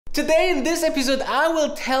Today in this episode I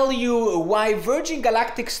will tell you why Virgin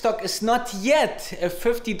Galactic stock is not yet a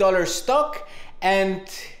 $50 stock, and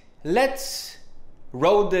let's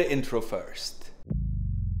roll the intro first.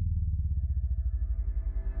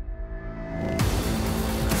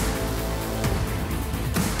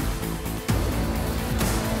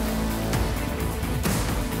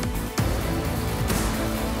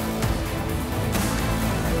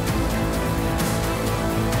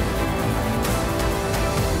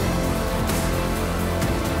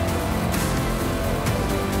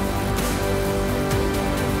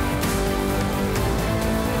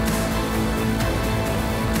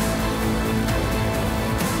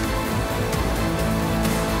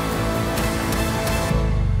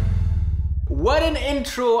 What an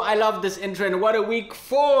intro! I love this intro, and what a week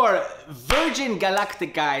for Virgin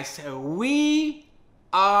Galactic, guys. We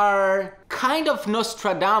are kind of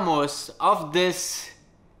Nostradamus of this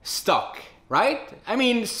stock, right? I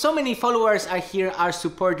mean, so many followers I hear are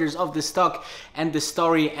supporters of the stock and the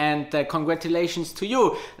story, and congratulations to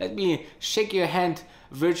you. Let me shake your hand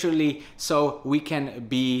virtually so we can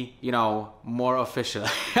be, you know, more official.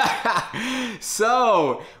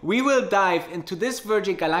 So we will dive into this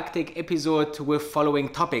Virgin Galactic episode with following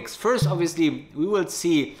topics. First, obviously, we will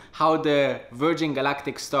see how the Virgin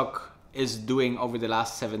Galactic stock is doing over the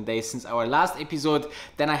last 7 days since our last episode.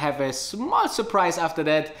 Then I have a small surprise after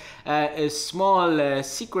that, a small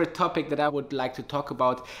secret topic that I would like to talk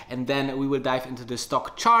about, and then we will dive into the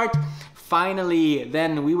stock chart. Finally,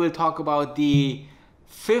 then we will talk about the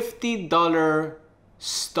 $50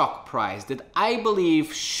 stock price that I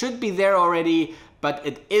believe should be there already, but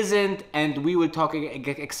it isn't, and we will talk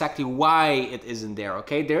exactly why it isn't there,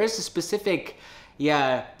 okay? There is a specific,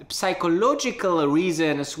 psychological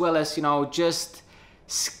reason, as well as, you know, just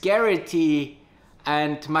scarcity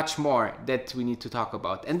and much more that we need to talk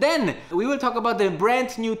about. And then we will talk about the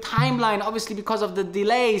brand new timeline, obviously because of the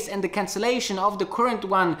delays and the cancellation of the current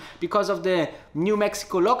one because of the New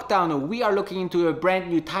Mexico lockdown. We are looking into a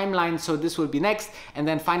brand new timeline, so this will be next. And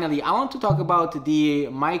then finally, I want to talk about the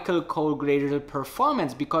Michael Colglazier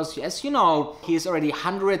performance, because as you know, he is already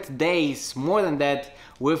 100 days, more than that,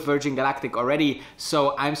 with Virgin Galactic already.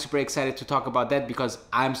 So I'm super excited to talk about that because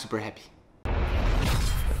I'm super happy.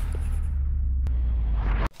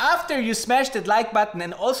 After you smash that like button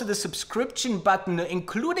and also the subscription button,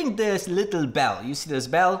 including this little bell, you see this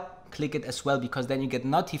bell? Click it as well, because then you get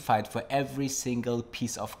notified for every single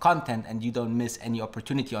piece of content and you don't miss any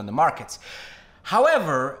opportunity on the markets.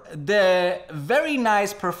 However, the very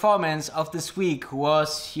nice performance of this week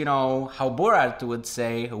was, you know, how Borat would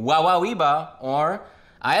say, wow wow iba, or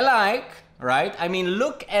I like. Right? I mean,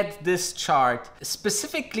 look at this chart.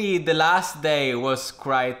 Specifically, the last day was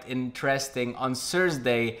quite interesting on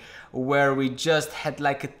Thursday, where we just had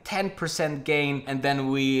like a 10% gain, and then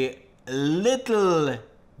we little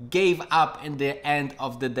gave up in the end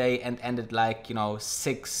of the day and ended like, you know,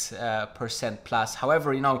 6% plus.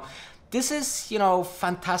 However, you know, this is, you know,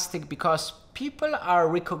 fantastic because people are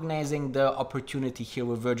recognizing the opportunity here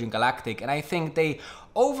with Virgin Galactic, and I think they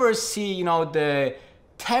oversee, you know, the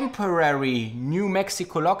temporary New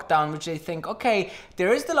Mexico lockdown, which they think, okay,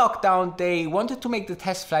 there is the lockdown, they wanted to make the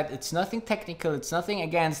test flight, it's nothing technical, it's nothing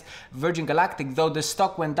against Virgin Galactic, though the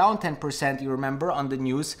stock went down 10%, you remember, on the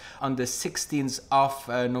news on the 16th of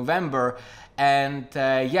November. And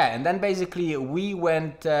and then basically we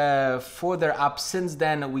went further up since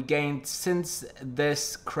then. We gained since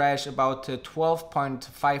this crash about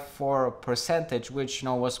 12.54%, which, you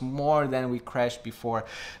know, was more than we crashed before.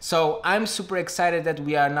 So I'm super excited that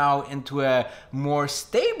we are now into a more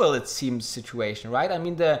stable, it seems, situation, right? I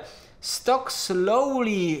mean, the stock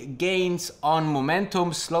slowly gains on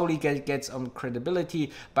momentum, slowly gets on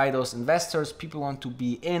credibility by those investors. People want to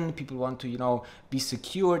be in, people want to, you know, be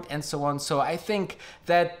secured and so on. So I think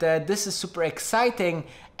that this is super exciting,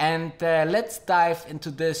 and let's dive into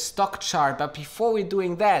the stock chart. But before we're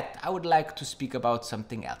doing that, I would like to speak about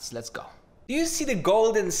something else. Let's go. Do you see the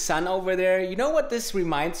golden sun over there? You know what this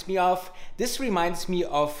reminds me of? This reminds me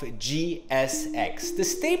of GSX, the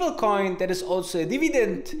stable coin that is also a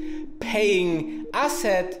dividend paying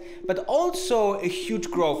asset, but also a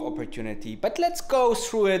huge growth opportunity. But let's go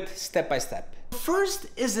through it step by step. First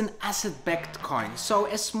is an asset-backed coin. So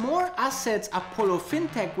as more assets Apollo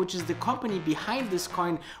Fintech, which is the company behind this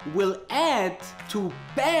coin, will add to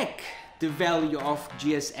back the value of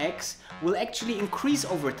GSX, will actually increase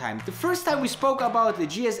over time. The first time we spoke about the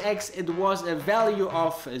GSX, it was a value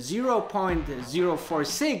of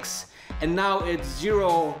 0.046, and now it's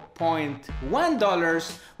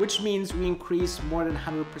 $0.1, which means we increase more than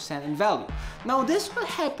 100% in value. Now this will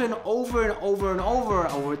happen over and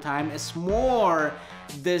over time as more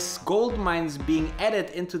this gold mines being added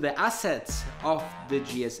into the assets of the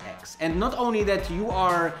GSX. And not only that you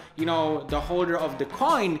are, the holder of the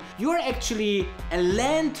coin, you are actually a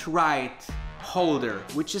land right holder,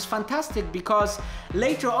 which is fantastic because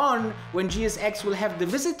later on when GSX will have the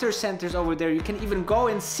visitor centers over there, you can even go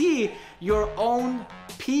and see your own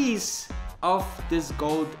piece of this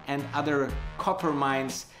gold and other copper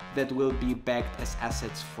mines that will be backed as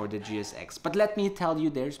assets for the GSX. But let me tell you,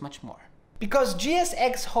 there's much more. Because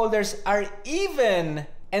GSX holders are even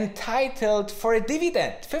entitled for a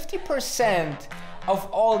dividend. 50% of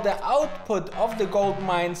all the output of the gold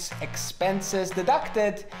mines, expenses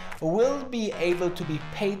deducted, will be able to be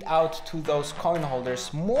paid out to those coin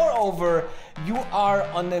holders. Moreover, you are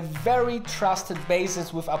on a very trusted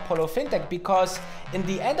basis with Apollo Fintech because in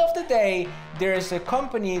the end of the day, there is a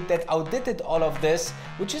company that audited all of this,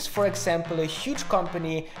 which is, for example, a huge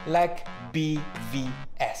company like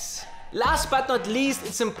BVS. Last but not least,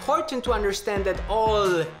 it's important to understand that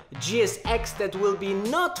all GSX that will be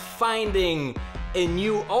not finding a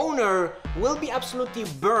new owner will be absolutely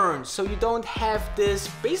burned, so you don't have this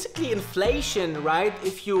basically inflation, right?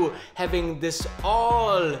 If you having this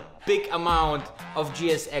all big amount of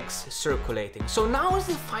GSX circulating. So now is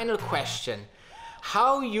the final question.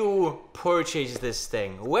 How you purchase this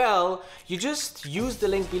thing? Well, you just use the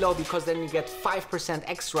link below because then you get 5%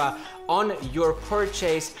 extra on your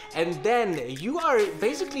purchase, and then you are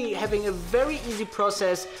basically having a very easy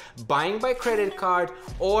process buying by credit card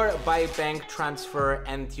or by bank transfer,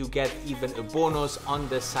 and you get even a bonus on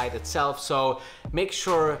the site itself. So make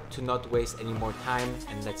sure to not waste any more time,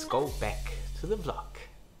 and let's go back to the vlog.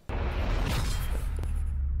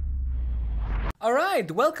 All right,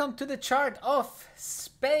 welcome to the chart of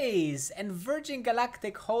space, and Virgin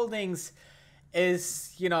Galactic Holdings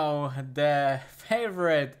is, the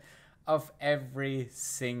favorite of every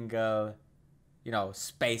single,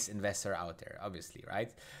 space investor out there, obviously,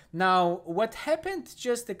 right? Now, what happened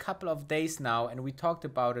just a couple of days now, and we talked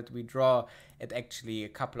about it, we draw it actually a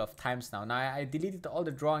couple of times now. Now, I deleted all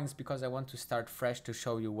the drawings because I want to start fresh to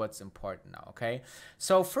show you what's important now, okay?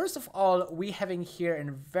 So first of all, we having here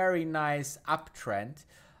a very nice uptrend,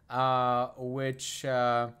 which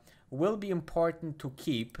will be important to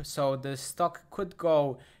keep. So the stock could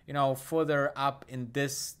go, further up in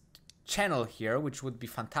this channel here, which would be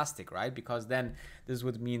fantastic, right? Because then this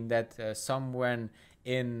would mean that somewhere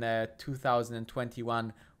in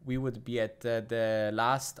 2021 we would be at the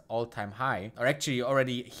last all-time high, or actually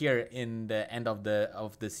already here in the end of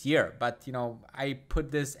this year. But I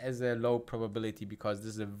put this as a low probability because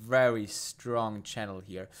this is a very strong channel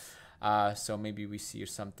here. So maybe we see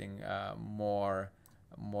something more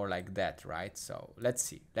like that, right? So let's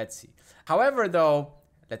see. However, though,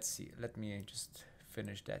 let's see. Let me just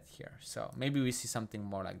finish that here. So maybe we see something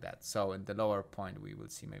more like that. So in the lower point, we will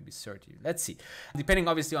see maybe 30. Let's see, depending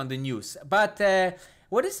obviously on the news. But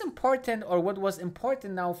what is important, or what was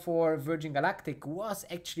important now for Virgin Galactic, was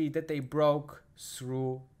actually that they broke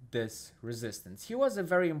through this resistance. Here was a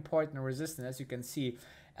very important resistance. As you can see,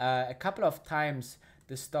 a couple of times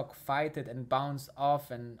the stock fighted and bounced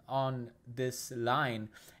off and on this line.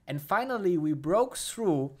 And finally, we broke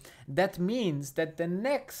through. That means that the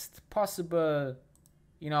next possible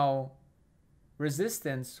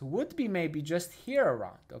resistance would be maybe just here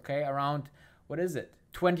around, okay? Around, what is it?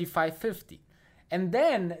 25.50. And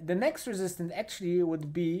then the next resistance actually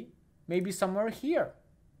would be maybe somewhere here,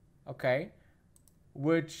 okay?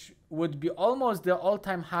 Which would be almost the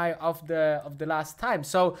all-time high of the last time.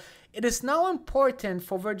 So it is now important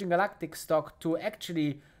for Virgin Galactic stock to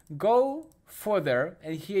actually go further.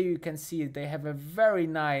 And here you can see they have a very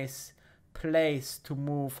nice place to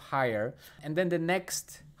move higher. And then the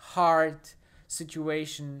next hard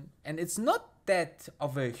situation, and it's not that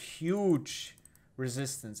of a huge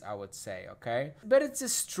resistance, I would say, okay, but it's a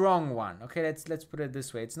strong one, okay? Let's put it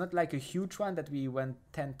this way. It's not like a huge one that we went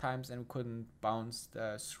 10 times and couldn't bounce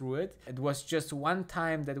through it. It was just one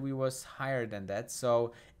time that we was higher than that,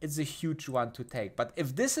 so it's a huge one to take. But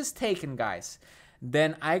if this is taken, guys,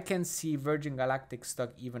 then I can see Virgin Galactic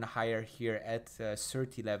stock even higher here at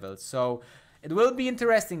 30 levels. So it will be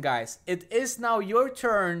interesting, guys. It is now your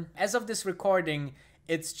turn. As of this recording,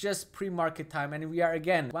 it's just pre-market time, and we are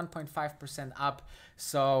again 1.5% up.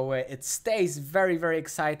 So it stays very, very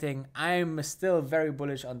exciting. I'm still very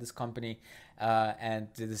bullish on this company, and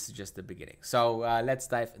this is just the beginning. So let's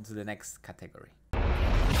dive into the next category.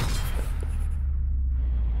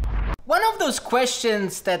 One of those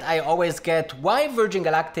questions that I always get, why Virgin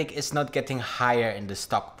Galactic is not getting higher in the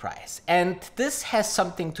stock price. And this has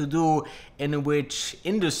something to do in which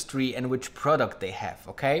industry and which product they have,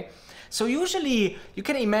 okay? So usually you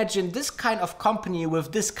can imagine this kind of company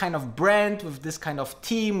with this kind of brand, with this kind of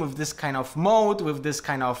team, with this kind of mode, with this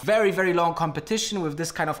kind of very, very long competition, with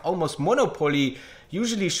this kind of almost monopoly,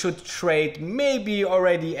 usually should trade maybe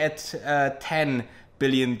already at $10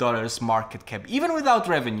 billion market cap, even without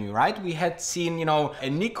revenue, right? We had seen, you know,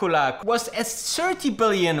 Nikola was at 30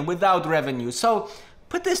 billion without revenue. So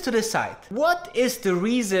put this to the side. What is the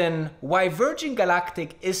reason why Virgin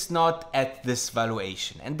Galactic is not at this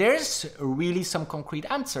valuation? And there's really some concrete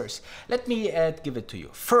answers. Let me give it to you.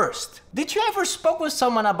 First, did you ever spoke with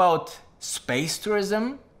someone about space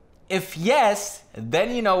tourism? If yes,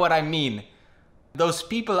 then you know what I mean. Those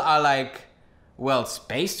people are like, well,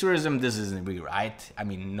 space tourism, this isn't really right. I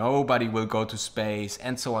mean, nobody will go to space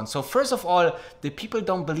and so on. So first of all, the people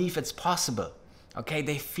don't believe it's possible. Okay,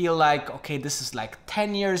 they feel like, okay, this is like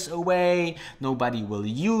 10 years away, nobody will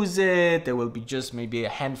use it, there will be just maybe a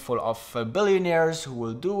handful of billionaires who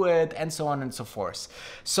will do it, and so on and so forth.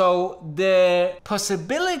 So the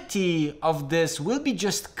possibility of this will be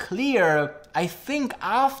just clear, I think,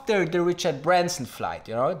 after the Richard Branson flight.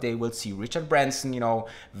 You know, they will see Richard Branson, you know,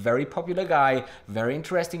 very popular guy, very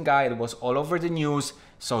interesting guy, it was all over the news.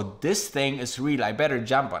 So this thing is real, I better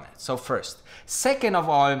jump on it. So first. Second of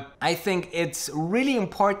all, I think it's really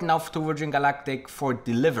important now to Virgin Galactic for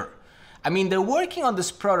deliver. I mean, they're working on this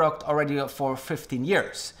product already for 15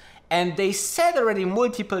 years. And they said already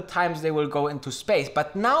multiple times they will go into space.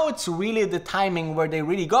 But now it's really the timing where they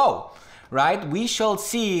really go, right? We shall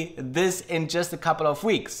see this in just a couple of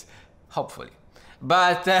weeks, hopefully.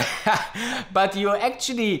 But, but you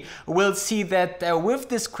actually will see that with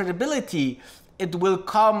this credibility, it will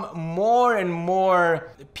come more and more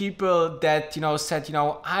people that, you know, said, you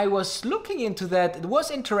know, I was looking into that, it was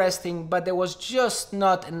interesting, but there was just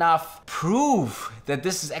not enough proof that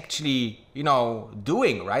this is actually, you know,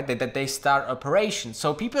 doing, right? That they start operations.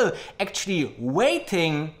 So people actually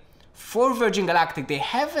waiting for Virgin Galactic, they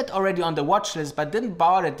have it already on the watch list, but didn't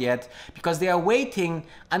buy it yet because they are waiting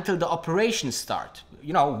until the operations start.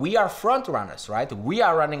 You know, we are front runners, right? We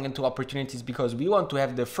are running into opportunities because we want to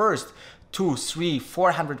have the first 200,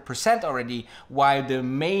 300, 400% already, while the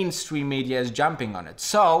mainstream media is jumping on it.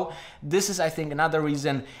 So this is, I think, another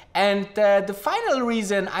reason. And the final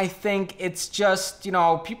reason, I think, it's just, you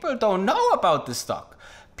know, people don't know about the stock.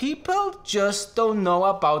 People just don't know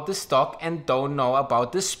about the stock and don't know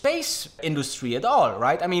about the space industry at all,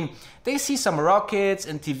 right? I mean, they see some rockets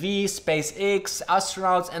and TV, SpaceX,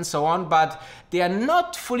 astronauts and so on, but they are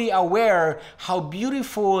not fully aware how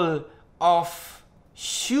beautiful of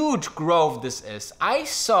huge growth this is. I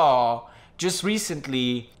saw just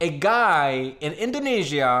recently a guy in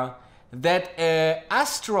Indonesia that an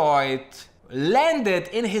asteroid landed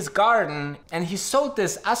in his garden and he sold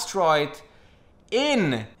this asteroid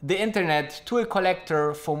in the internet to a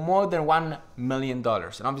collector for more than $1 million.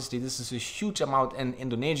 And obviously this is a huge amount in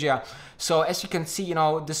Indonesia. So as you can see, you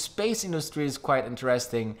know, the space industry is quite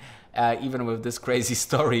interesting. Even with this crazy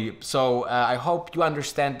story. So I hope you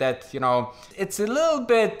understand that, you know, it's a little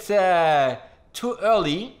bit too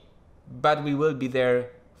early, but we will be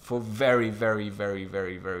there for very, very, very,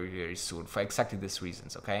 very, very, very soon for exactly these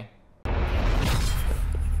reasons, okay?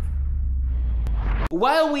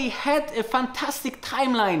 While we had a fantastic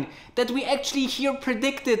timeline that we actually here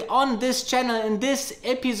predicted on this channel, in this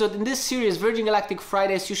episode, in this series, Virgin Galactic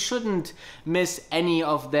Fridays, you shouldn't miss any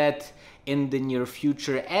of that in the near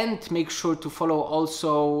future. And make sure to follow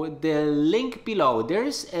also the link below.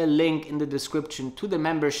 There's a link in the description to the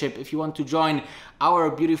membership. If you want to join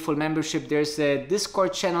our beautiful membership, there's a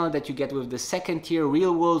Discord channel that you get with the second tier,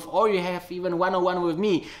 Real Wolf, or you have even one-on-one with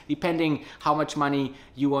me, depending how much money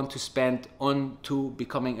you want to spend on to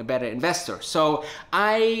becoming a better investor. So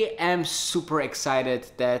I am super excited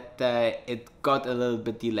that it got a little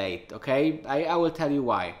bit delayed, okay? I will tell you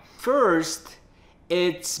why. First,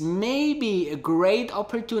 it's maybe a great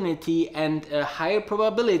opportunity and a higher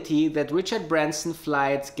probability that Richard Branson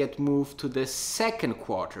flights get moved to the second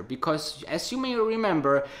quarter, because as you may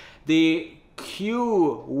remember, the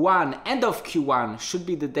Q1, end of Q1 should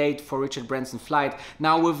be the date for Richard Branson flight.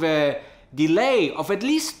 Now with a delay of at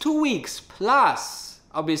least 2 weeks plus,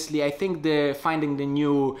 obviously, I think finding the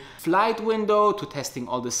new flight window to testing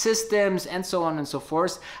all the systems and so on and so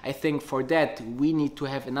forth, I think for that we need to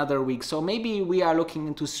have another week. So maybe we are looking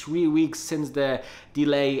into 3 weeks since the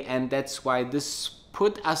delay, and that's why this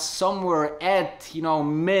put us somewhere at, you know,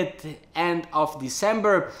 end of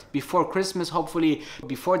December, before Christmas, hopefully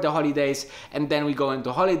before the holidays. And then we go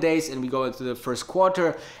into holidays and we go into the first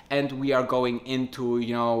quarter, and we are going into,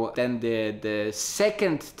 you know, then the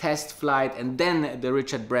second test flight and then the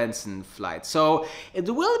Richard Branson flight. So it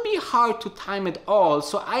will be hard to time it all.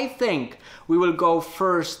 So I think we will go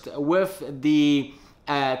first with the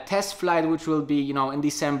test flight, which will be, you know, in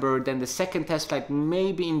December, then the second test flight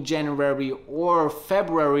maybe in January or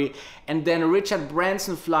February, and then Richard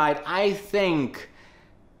Branson flight, I think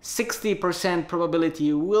 60%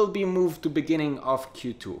 probability will be moved to beginning of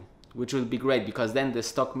Q2, which will be great, because then the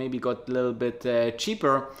stock maybe got a little bit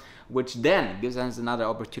cheaper, which then gives us another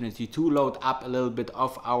opportunity to load up a little bit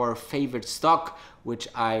of our favorite stock, which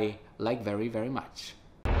I like very, very much.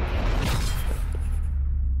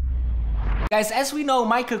 Guys, as we know,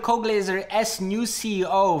 Michael Koglaser, as new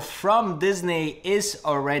CEO from Disney, is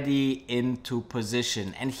already into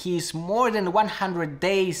position, and he's more than 100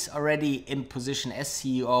 days already in position as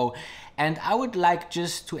CEO. And I would like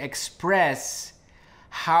just to express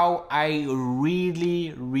how I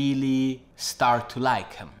really start to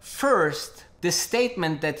like him. First, the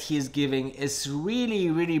statement that he's giving is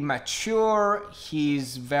really mature.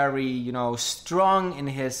 He's very, you know, strong in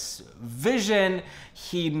his vision.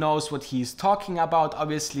 He knows what he's talking about.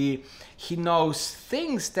 Obviously, he knows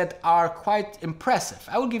things that are quite impressive.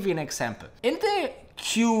 I will give you an example. In the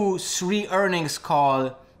Q3 earnings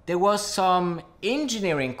call, there was some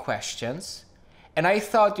engineering questions, and I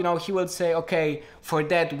thought, you know, he would say, okay, for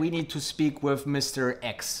that we need to speak with Mr.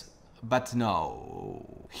 X. But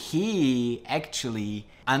no, he actually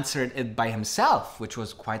answered it by himself, which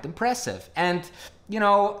was quite impressive. And you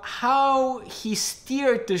know, how he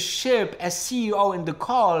steered the ship as CEO in the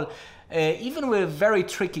call, even with very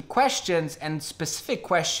tricky questions and specific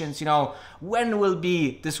questions, you know, when will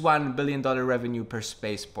be this $1 billion revenue per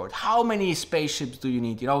spaceport? How many spaceships do you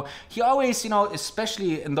need? You know, he always, you know,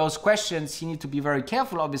 especially in those questions, he needs to be very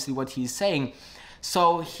careful, obviously, what he's saying.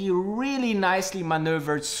 So he really nicely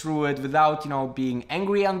maneuvered through it without, you know, being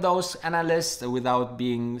angry on those analysts, without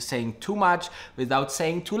saying too much, without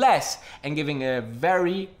saying too less, and giving a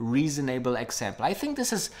very reasonable example. I think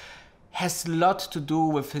this has a lot to do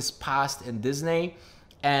with his past in Disney.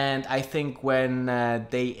 And I think when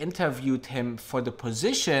they interviewed him for the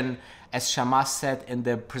position, as Shamas said in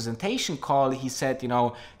the presentation call, he said, you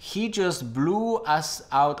know, he just blew us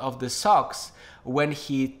out of the socks when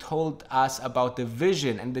he told us about the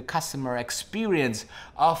vision and the customer experience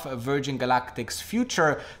of Virgin Galactic's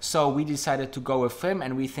future. So we decided to go with him,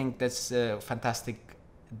 and we think that's a fantastic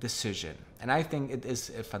decision. And I think it is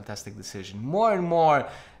a fantastic decision. More and more,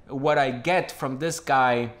 what I get from this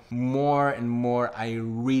guy, more and more I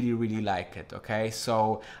really like it, okay?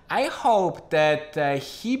 So I hope that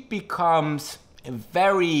he becomes a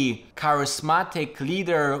very charismatic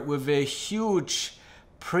leader with a huge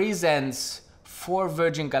presence for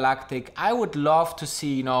Virgin Galactic. I would love to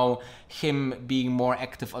see, you know, him being more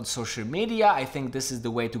active on social media. I think this is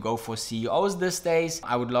the way to go for CEOs these days.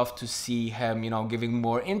 I would love to see him, you know, giving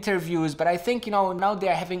more interviews, but I think, you know, now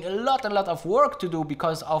they're having a lot of work to do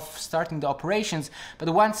because of starting the operations. But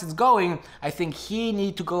once it's going, I think he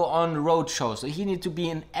need to go on road shows. So he need to be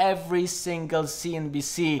in every single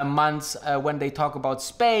CNBC months when they talk about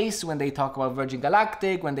space, when they talk about Virgin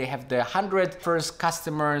Galactic, when they have the 100 first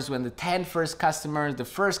customers, when the 10 first customers, the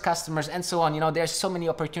first customers, and so on. You know, there's so many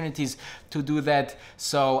opportunities to do that.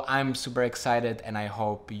 So I'm super excited, and I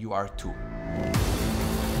hope you are too.